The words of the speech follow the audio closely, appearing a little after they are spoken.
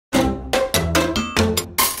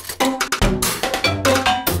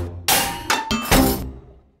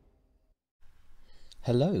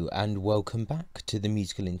Hello and welcome back to the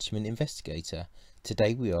Musical Instrument Investigator.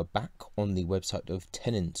 Today we are back on the website of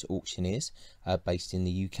Tennants auctioneers based in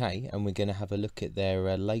the UK, and we're going to have a look at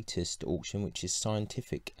their latest auction, which is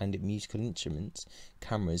scientific and musical instruments,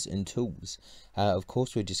 cameras and tools. Of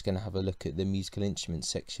course, we're just going to have a look at the musical instruments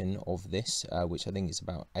section of this, which I think is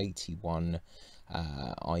about 81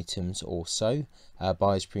 items or so.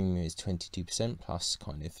 Buyer's premium is 22% plus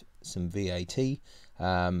kind of some VAT.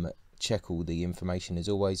 Check all the information as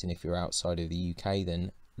always, and if you're outside of the UK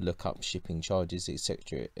then look up shipping charges,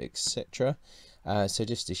 etc, etc. So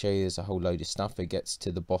just to show you, there's a whole load of stuff. It gets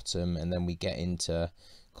to the bottom and then we get into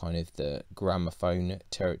kind of the gramophone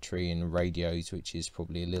territory and radios, which is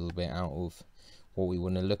probably a little bit out of what we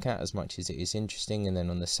want to look at as much as it is interesting. And then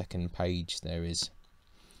on the second page there is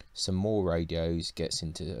some more radios, gets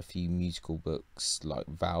into a few musical books like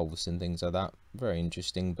valves and things like that. Very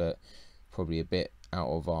interesting, but probably a bit out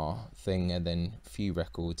of our thing. And then a few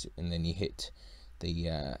records, and then you hit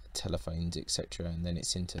the telephones, etc, and then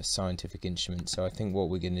it's into scientific instruments. So I think what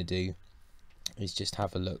we're going to do is just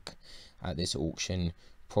have a look at this auction,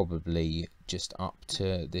 probably just up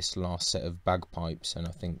to this last set of bagpipes, and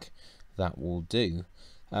I think that will do.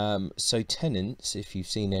 So Tennants, if you've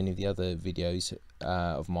seen any of the other videos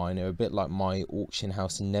of mine, are a bit like my auction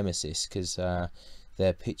house nemesis, because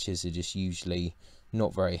their pictures are just usually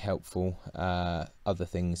not very helpful. Other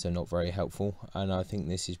things are not very helpful, and I think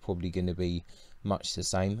this is probably going to be much the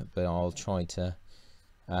same, but I'll try to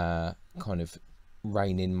kind of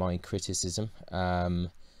rein in my criticism.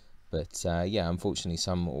 But yeah, unfortunately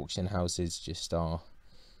some auction houses just are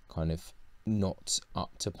kind of not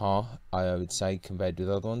up to par, I would say, compared with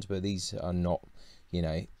other ones. But these are not, you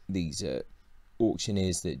know, these are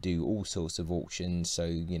auctioneers that do all sorts of auctions, so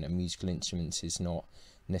you know, musical instruments is not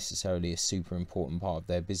necessarily a super important part of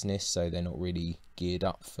their business, so they're not really geared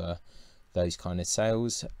up for those kind of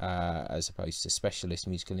sales, as opposed to specialist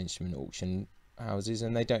musical instrument auction houses.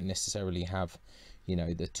 And they don't necessarily have, you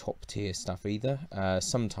know, the top tier stuff either.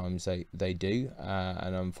 Sometimes they do,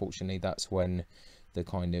 and unfortunately that's when the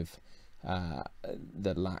kind of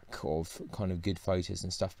the lack of kind of good photos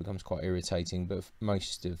and stuff becomes quite irritating, but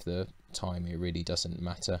most of the time it really doesn't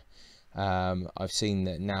matter. I've seen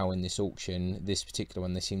that now in this auction, this particular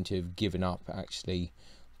one, they seem to have given up actually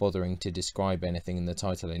bothering to describe anything in the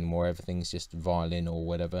title anymore. Everything's just violin or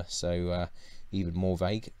whatever, so even more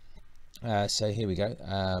vague. So here we go,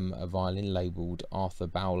 a violin labelled Arthur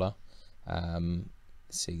Bowler.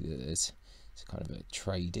 See that it's kind of a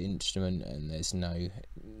trade instrument, and there's no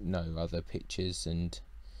other pictures, and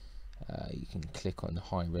you can click on the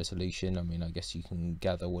high resolution. I mean, I guess you can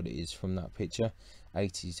gather what it is from that picture.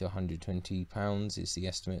 80 to 120 pounds is the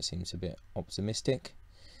estimate. Seems a bit optimistic.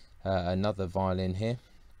 Another violin here,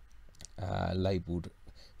 labelled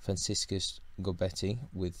Franciscus Gobetti,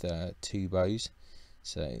 with 2 bows.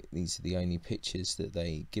 So these are the only pictures that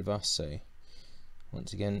they give us, so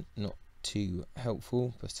once again not too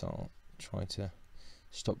helpful, but I'll try to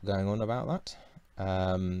stop going on about that.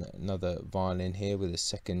 Another violin here with a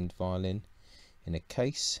second violin in a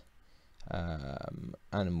case.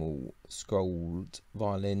 Animal scrolled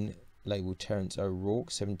violin labelled Terence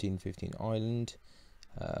O'Rourke, 1715 Ireland.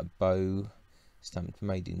 Bow stamped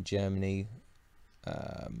made in Germany,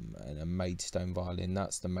 and a Maidstone violin.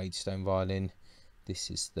 That's the Maidstone violin.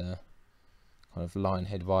 This is the kind of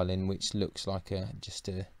lionhead violin, which looks like just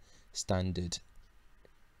a standard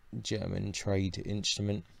German trade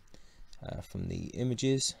instrument from the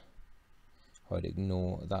images. I'd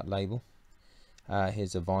ignore that label.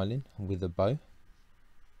 Here's a violin with a bow.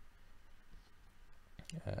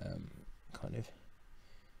 Kind of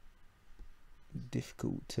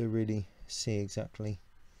difficult to really see exactly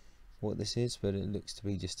what this is, but it looks to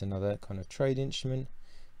be just another kind of trade instrument.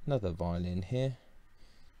 Another violin here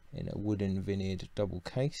in a wooden vineyard double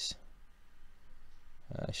case.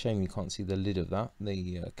 Shame you can't see the lid of that.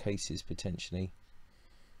 The case is potentially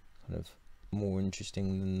kind of more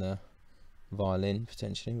interesting than the violin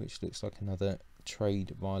potentially, which looks like another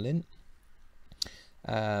trade violin.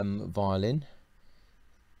 Violin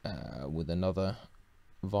with another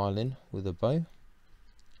violin with a bow.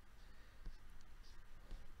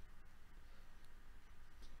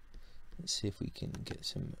 Let's see if we can get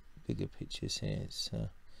some bigger pictures here. It's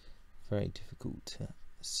very difficult to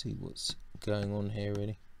see what's going on here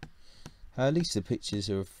really. At least the pictures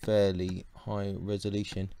are fairly high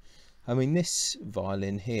resolution. I mean, this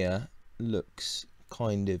violin here looks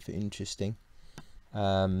kind of interesting. You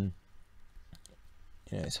know,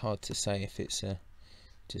 it's hard to say if it's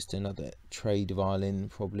just another trade violin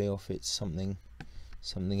probably, or if it's something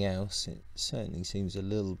else. It certainly seems a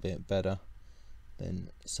little bit better than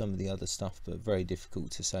some of the other stuff, but very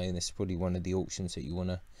difficult to say. And this is probably one of the auctions that you want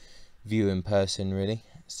to view in person, really.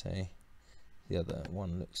 So the other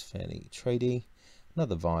one looks fairly tradey.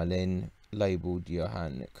 Another violin labelled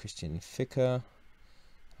Johann Christian Ficker.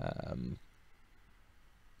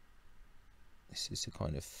 This is a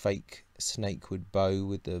kind of fake snakewood bow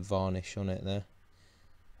with the varnish on it there.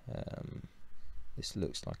 This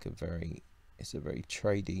looks like it's a very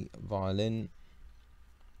tradey violin.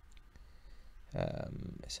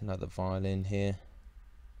 It's another violin here.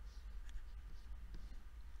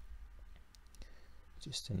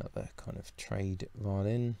 Just another kind of trade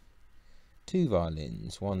violin. Two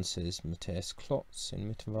violins. One says Matthias Klotz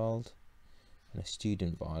in Mittenwald, and a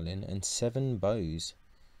student violin, and 7 bows.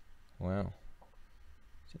 Wow,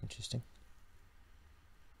 it's interesting.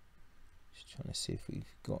 Just trying to see if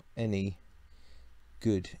we've got any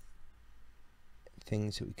good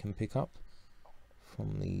things that we can pick up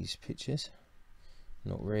from these pictures.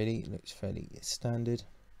 Not really, it looks fairly standard.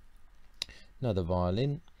 Another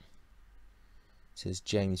violin. It says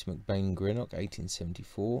James McBain Greenock,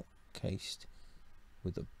 1874, cased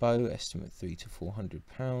with a bow, estimate £300 to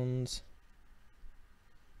 £400.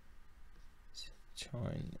 Let's try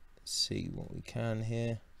and see what we can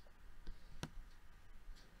here.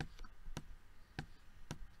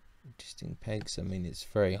 Interesting pegs. I mean, it's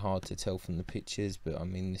very hard to tell from the pictures, but I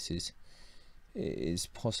mean, it is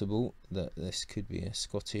possible that this could be a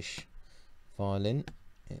Scottish violin.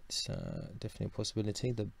 It's definitely a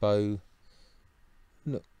possibility. The bow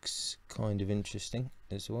looks kind of interesting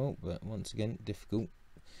as well, but once again, difficult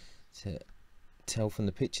to tell from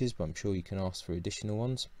the pictures, but I'm sure you can ask for additional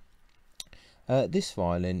ones. This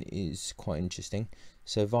violin is quite interesting.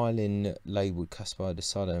 So violin labelled Caspar de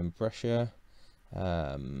Sala and Brescia.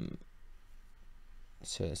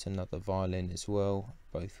 So it's another violin as well,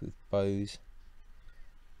 both with bows.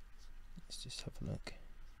 Let's just have a look.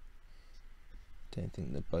 Don't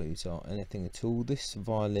think the bows are anything at all. This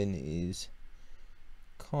violin is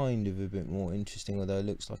kind of a bit more interesting, although it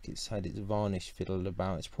looks like it's had its varnish fiddled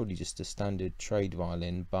about. It's probably just a standard trade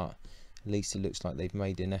violin, but at least it looks like they've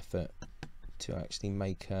made an effort to actually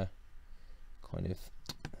make a kind of,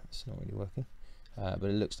 it's not really working, but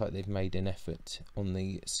it looks like they've made an effort on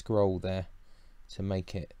the scroll there to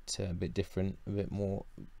make it a bit different, a bit more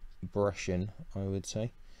Brescian, I would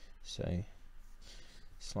say. So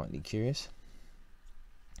slightly curious.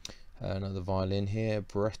 Another violin here,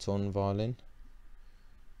 Breton violin.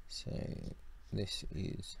 So this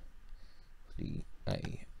is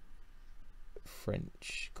a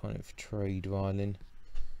French kind of trade violin,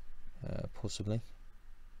 possibly.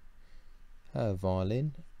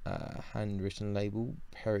 Violin, handwritten label,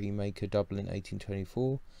 Perry Maker Dublin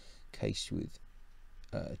 1824, cased with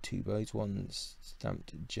 2 bows, one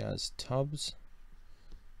stamped Jazz Tubbs.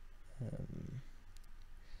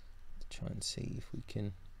 Try and see if we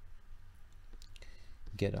can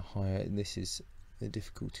get a higher. This is the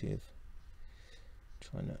difficulty of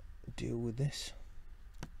trying to deal with this.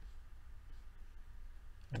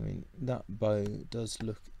 I mean, that bow does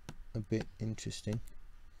look a bit interesting.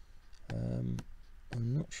 I'm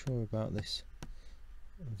not sure about this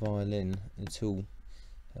violin at all.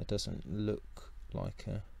 It doesn't look like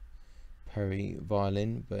a Perry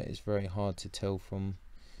violin, but it's very hard to tell from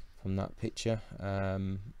that picture.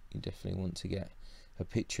 You definitely want to get a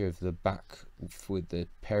picture of the back with the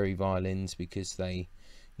Perry violins, because they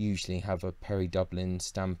usually have a Perry Dublin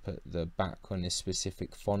stamp at the back on a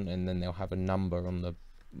specific font, and then they'll have a number on the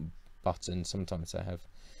button. Sometimes they have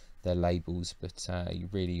their labels, but you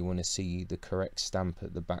really want to see the correct stamp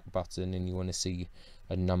at the back button, and you want to see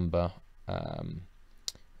a number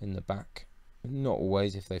in the back. Not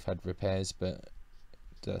always if they've had repairs, but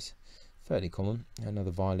that's fairly common.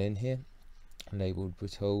 Another violin here, labelled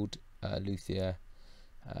Berthold Luthier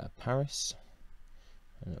Paris,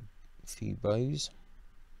 and a few bows.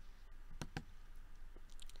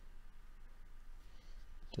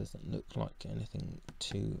 Doesn't look like anything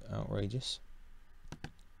too outrageous.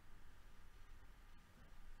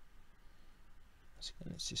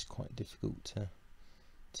 It's just quite difficult to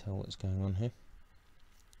tell what's going on here.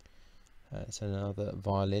 It's another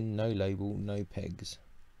violin, no label, no pegs.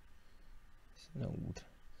 It's an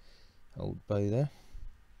old bow there.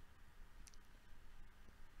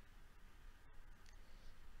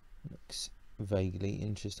 Looks vaguely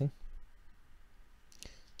interesting.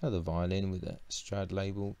 Another violin with a Strad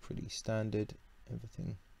label, pretty standard.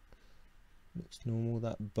 Everything looks normal.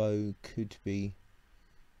 That bow could be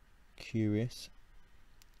curious.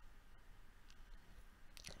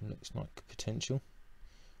 Looks like potential.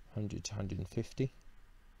 100 to 150.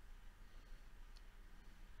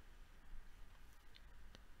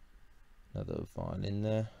 Another violin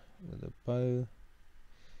there with a bow.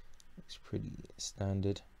 Looks pretty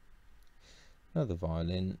standard. Another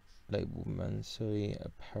violin labelled Mansuri a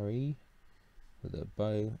Paris with a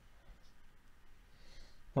bow.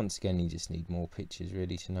 Once again, you just need more pictures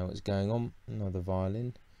really to know what's going on. Another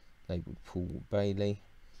violin labelled Paul Bailey,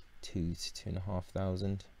 2 to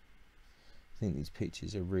 2,500. I think these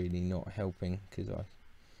pictures are really not helping because I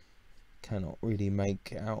cannot really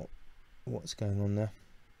make out what's going on there.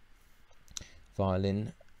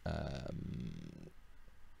 Violin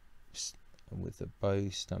with a bow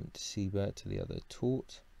stamped seabird to the other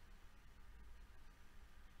taut.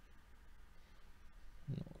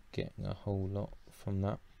 Not getting a whole lot from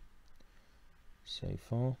that so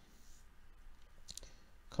far.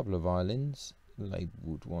 A couple of violins,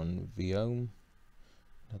 labelled one Viome,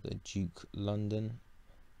 another Duke London.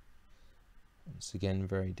 Once again,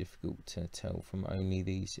 very difficult to tell from only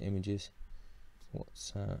these images what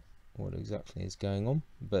exactly is going on,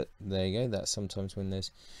 but there you go. That's sometimes when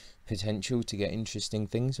there's potential to get interesting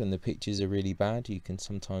things. When the pictures are really bad, you can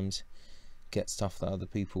sometimes get stuff that other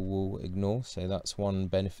people will ignore, so that's one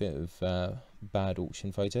benefit of bad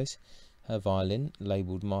auction photos. A violin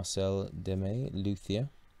labelled Marcel Demey, Luthier,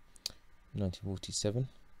 1947.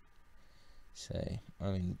 So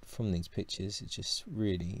I mean, from these pictures it's just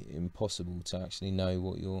really impossible to actually know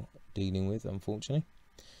what you're dealing with, unfortunately.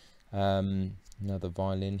 Another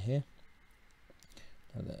violin here,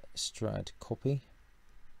 another Strad copy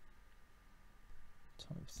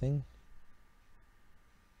type thing.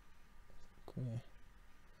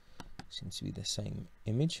 Seems to be the same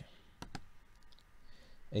image.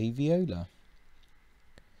 A viola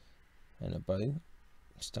and a bow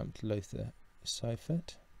stamped Lothar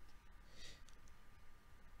Seifert.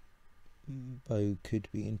 Bow could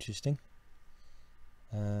be interesting.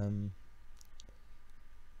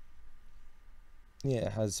 Yeah,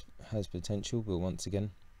 it has potential, but once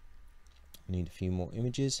again, we need a few more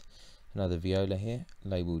images. Another viola here,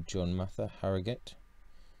 labelled John Mather Harrogate.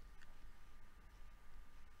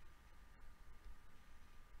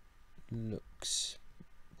 Looks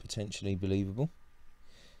potentially believable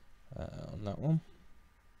on that one.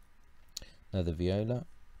 Another viola,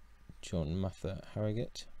 John Mather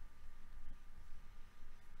Harrogate.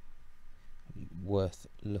 Worth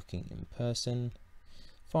looking in person.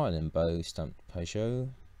 Violin bow stamped Peugeot.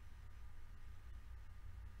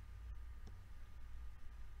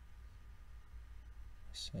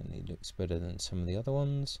 Certainly looks better than some of the other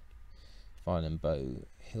ones. Violin bow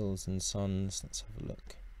Hills and Sons. Let's have a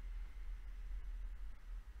look.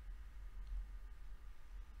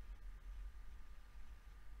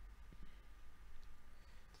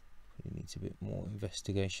 Probably needs a bit more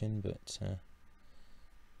investigation, but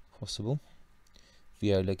possible.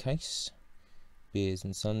 Viola case. Beers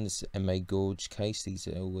and Sons, M.A. Gorge case. These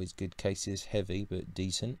are always good cases, heavy but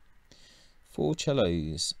decent. 4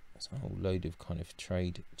 cellos. There's a whole load of kind of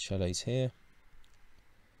trade cellos here.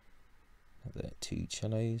 Another 2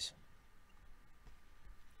 cellos.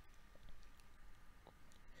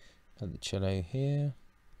 Another cello here.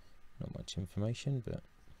 Not much information, but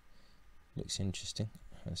looks interesting.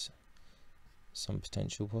 Has some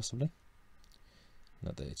potential possibly.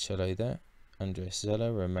 Another cello there. Andres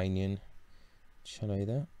Zeller, Romanian cello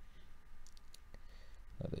there.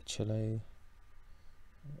 Another cello,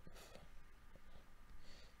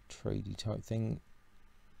 tradey type thing.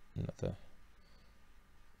 Another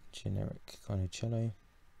generic kind of cello.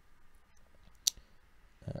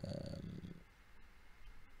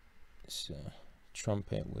 It's a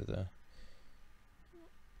trumpet with a,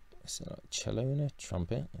 it's like cello and a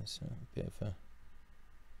trumpet. It's a bit of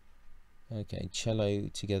a, okay, cello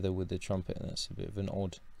together with the trumpet. That's a bit of an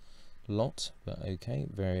odd lot, but okay.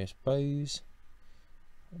 Various bows.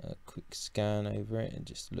 A quick scan over it. It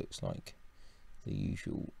just looks like the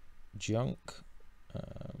usual junk.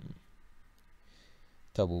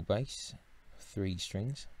 Double bass, 3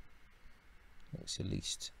 strings. Looks at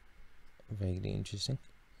least vaguely interesting.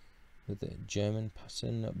 With a German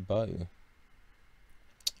pattern bow.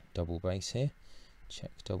 Double bass here.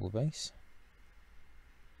 Check double bass.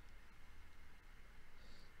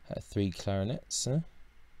 3 clarinets.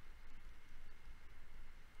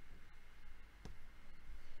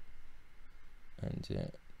 And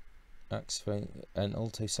saxophone, an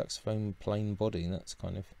alto saxophone plain body. That's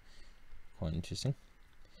kind of quite interesting.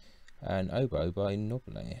 An oboe by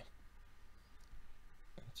Nobile.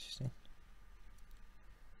 Interesting.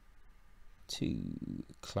 2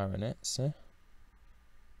 clarinets.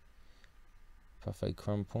 Parfait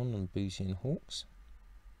Crampon and Boozy and Hawks.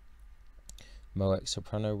 Moex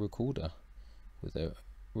soprano recorder with a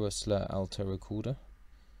Roessler alto recorder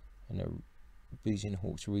and a Boozy and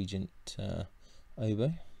Hawkes Regent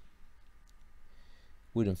oboe.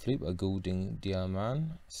 Wooden flute by Goulding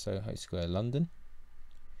Diarman, Soho Square, London.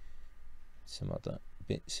 Some other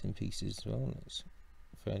bits and pieces as well. That's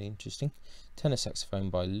fairly interesting. Tenor saxophone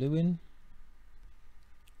by Lewin.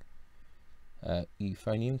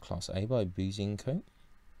 Euphonium Class A by Boozy & Co.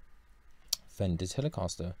 Fender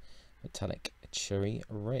Telecaster metallic cherry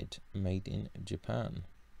red, made in Japan.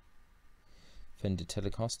 Fender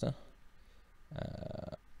Telecaster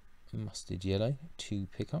mustard yellow, 2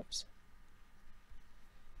 pickups.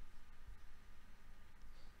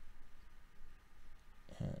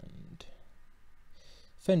 And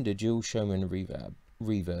Fender Dual Showman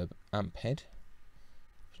reverb amp head,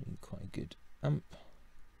 quite a good amp.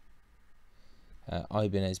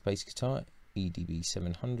 Ibanez bass guitar, EDB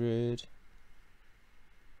 700.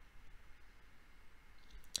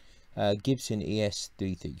 Gibson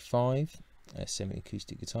ES335, a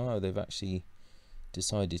semi-acoustic guitar. They've actually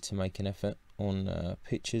decided to make an effort on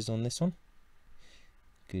pictures on this one.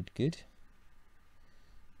 Good.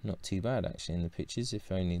 Not too bad actually in the pictures,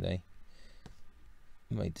 if only they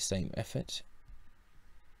made the same effort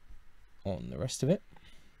on the rest of it.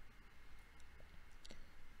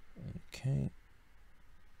 Okay.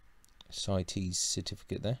 CITES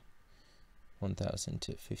certificate there, 1000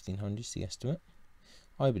 to 1500 is the estimate.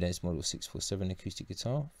 Ibanez model 647 acoustic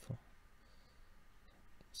guitar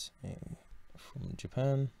from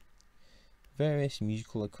Japan. Various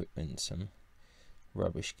musical equipment, some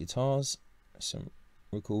rubbish guitars, some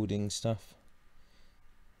recording stuff,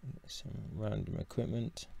 some random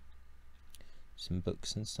equipment, some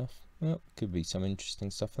books and stuff. Well, could be some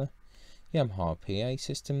interesting stuff there. Yamaha PA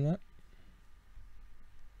system there.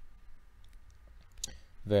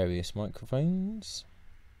 Various microphones.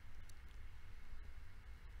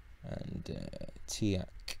 And TIAC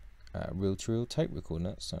reel-to-reel tape recorder.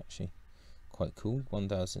 That's actually quite cool.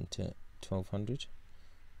 1000 to 1200.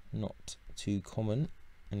 Not too common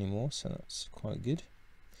anymore, so that's quite good.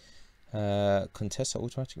 Contessa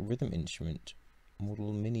automatic rhythm instrument,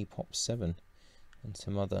 model Mini Pop 7, and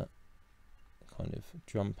some other kind of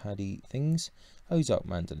drum paddy things. Ozark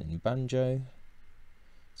mandolin banjo,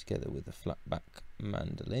 together with a flat back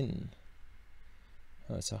mandolin.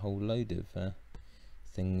 Oh, it's a whole load of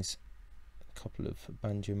things, a couple of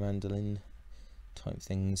banjo mandolin type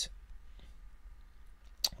things.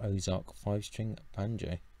 Ozark 5-string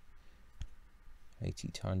banjo, 80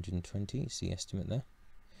 to 120 is the estimate there.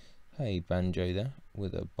 Hey, banjo there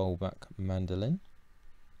with a bowl back mandolin.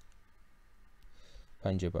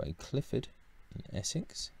 Banjo by Clifford in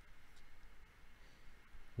Essex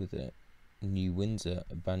with a New Windsor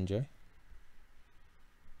banjo.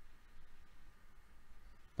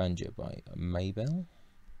 Banjo by Maybell.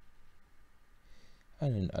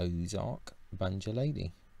 And an Ozark banjo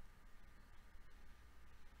lady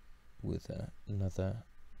with another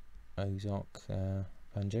Ozark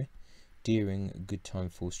banjo. Deering Good Time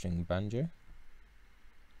 4-string banjo.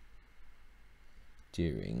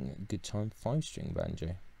 Deering Good Time 5-string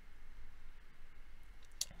banjo.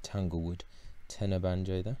 Tanglewood tenor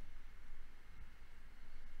banjo there.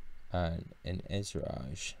 And an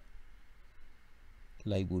Ezraj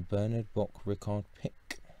labelled Bernard Bock Ricard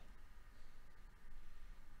pick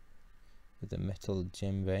with a metal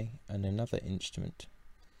djembe and another instrument.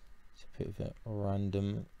 It's a bit of a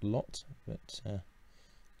random lot, but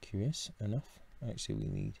curious enough. Actually,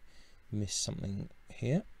 we missed something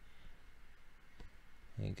here.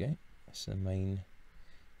 There you go. That's the main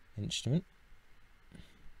instrument.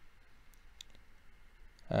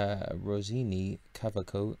 Rossini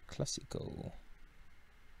Cavaco Classico.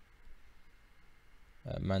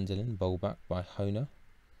 Mandolin bowlback by Hona.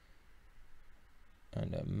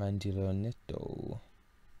 And a mandolonetto.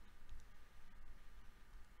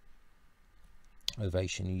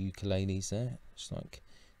 Ovation ukuleles there. It's like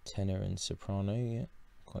tenor and soprano, yeah.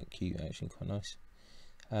 Quite cute actually, quite nice.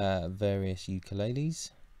 Various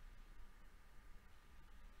ukuleles.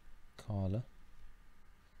 Carla.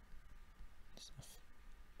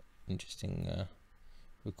 Interesting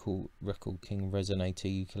Record King Resonator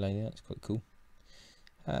ukulele, that's quite cool.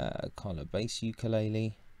 Carla bass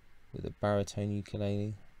ukulele with a baritone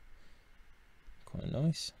ukulele, quite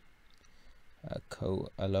nice. Ko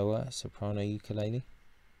Aloha soprano ukulele.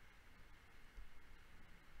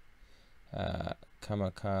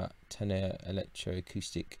 Kamaka tenor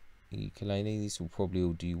electroacoustic ukulele. These will probably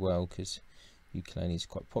all do well because ukulele is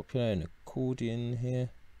quite popular. An accordion here.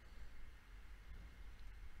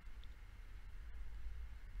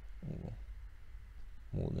 Or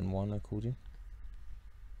more than one accordion.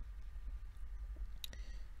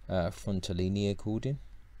 Frontallini accordion.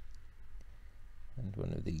 and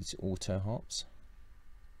one of these auto harps,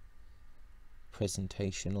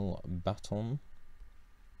 presentational baton,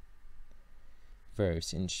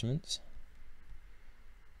 various instruments,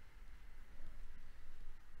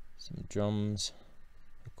 some drums,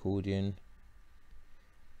 accordion,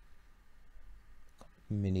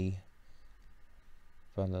 mini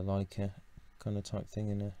balalaika kind of type thing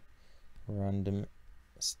in a random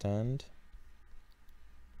stand,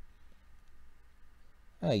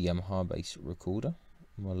 a Yamaha bass recorder,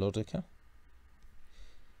 melodica,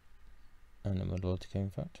 and a melodica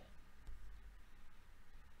in fact,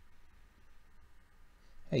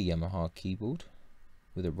 a Yamaha keyboard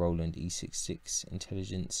with a Roland E66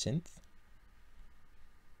 intelligent synth,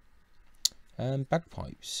 and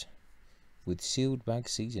bagpipes with sealed bag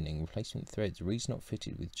seasoning, replacement threads, reeds not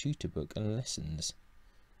fitted with tutor book and lessons.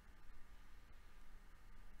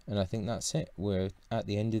 And I think that's it. We're at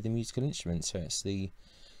the end of the musical instrument, so it's the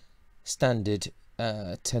standard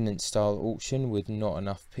Tennant style auction with not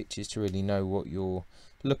enough pictures to really know what you're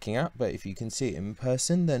looking at, but if you can see it in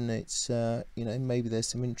person, then it's you know, maybe there's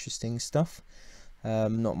some interesting stuff.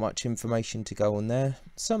 Not much information to go on there.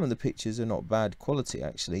 Some of the pictures are not bad quality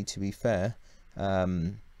actually, to be fair.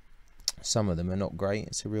 Some of them are not great.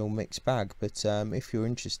 It's a real mixed bag, but if you're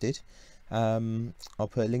interested, I'll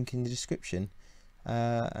put a link in the description.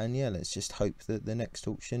 And yeah, let's just hope that the next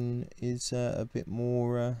auction is a bit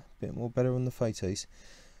more better on the photos.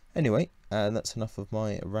 Anyway, that's enough of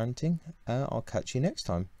my ranting. I'll catch you next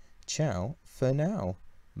time. Ciao for now.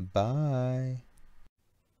 Bye.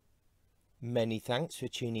 Many thanks for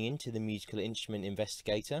tuning in to the Musical Instrument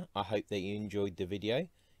Investigator. I hope that you enjoyed the video.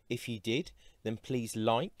 If you did, then please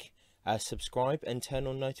like, subscribe and turn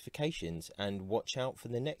on notifications, and watch out for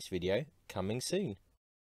the next video coming soon.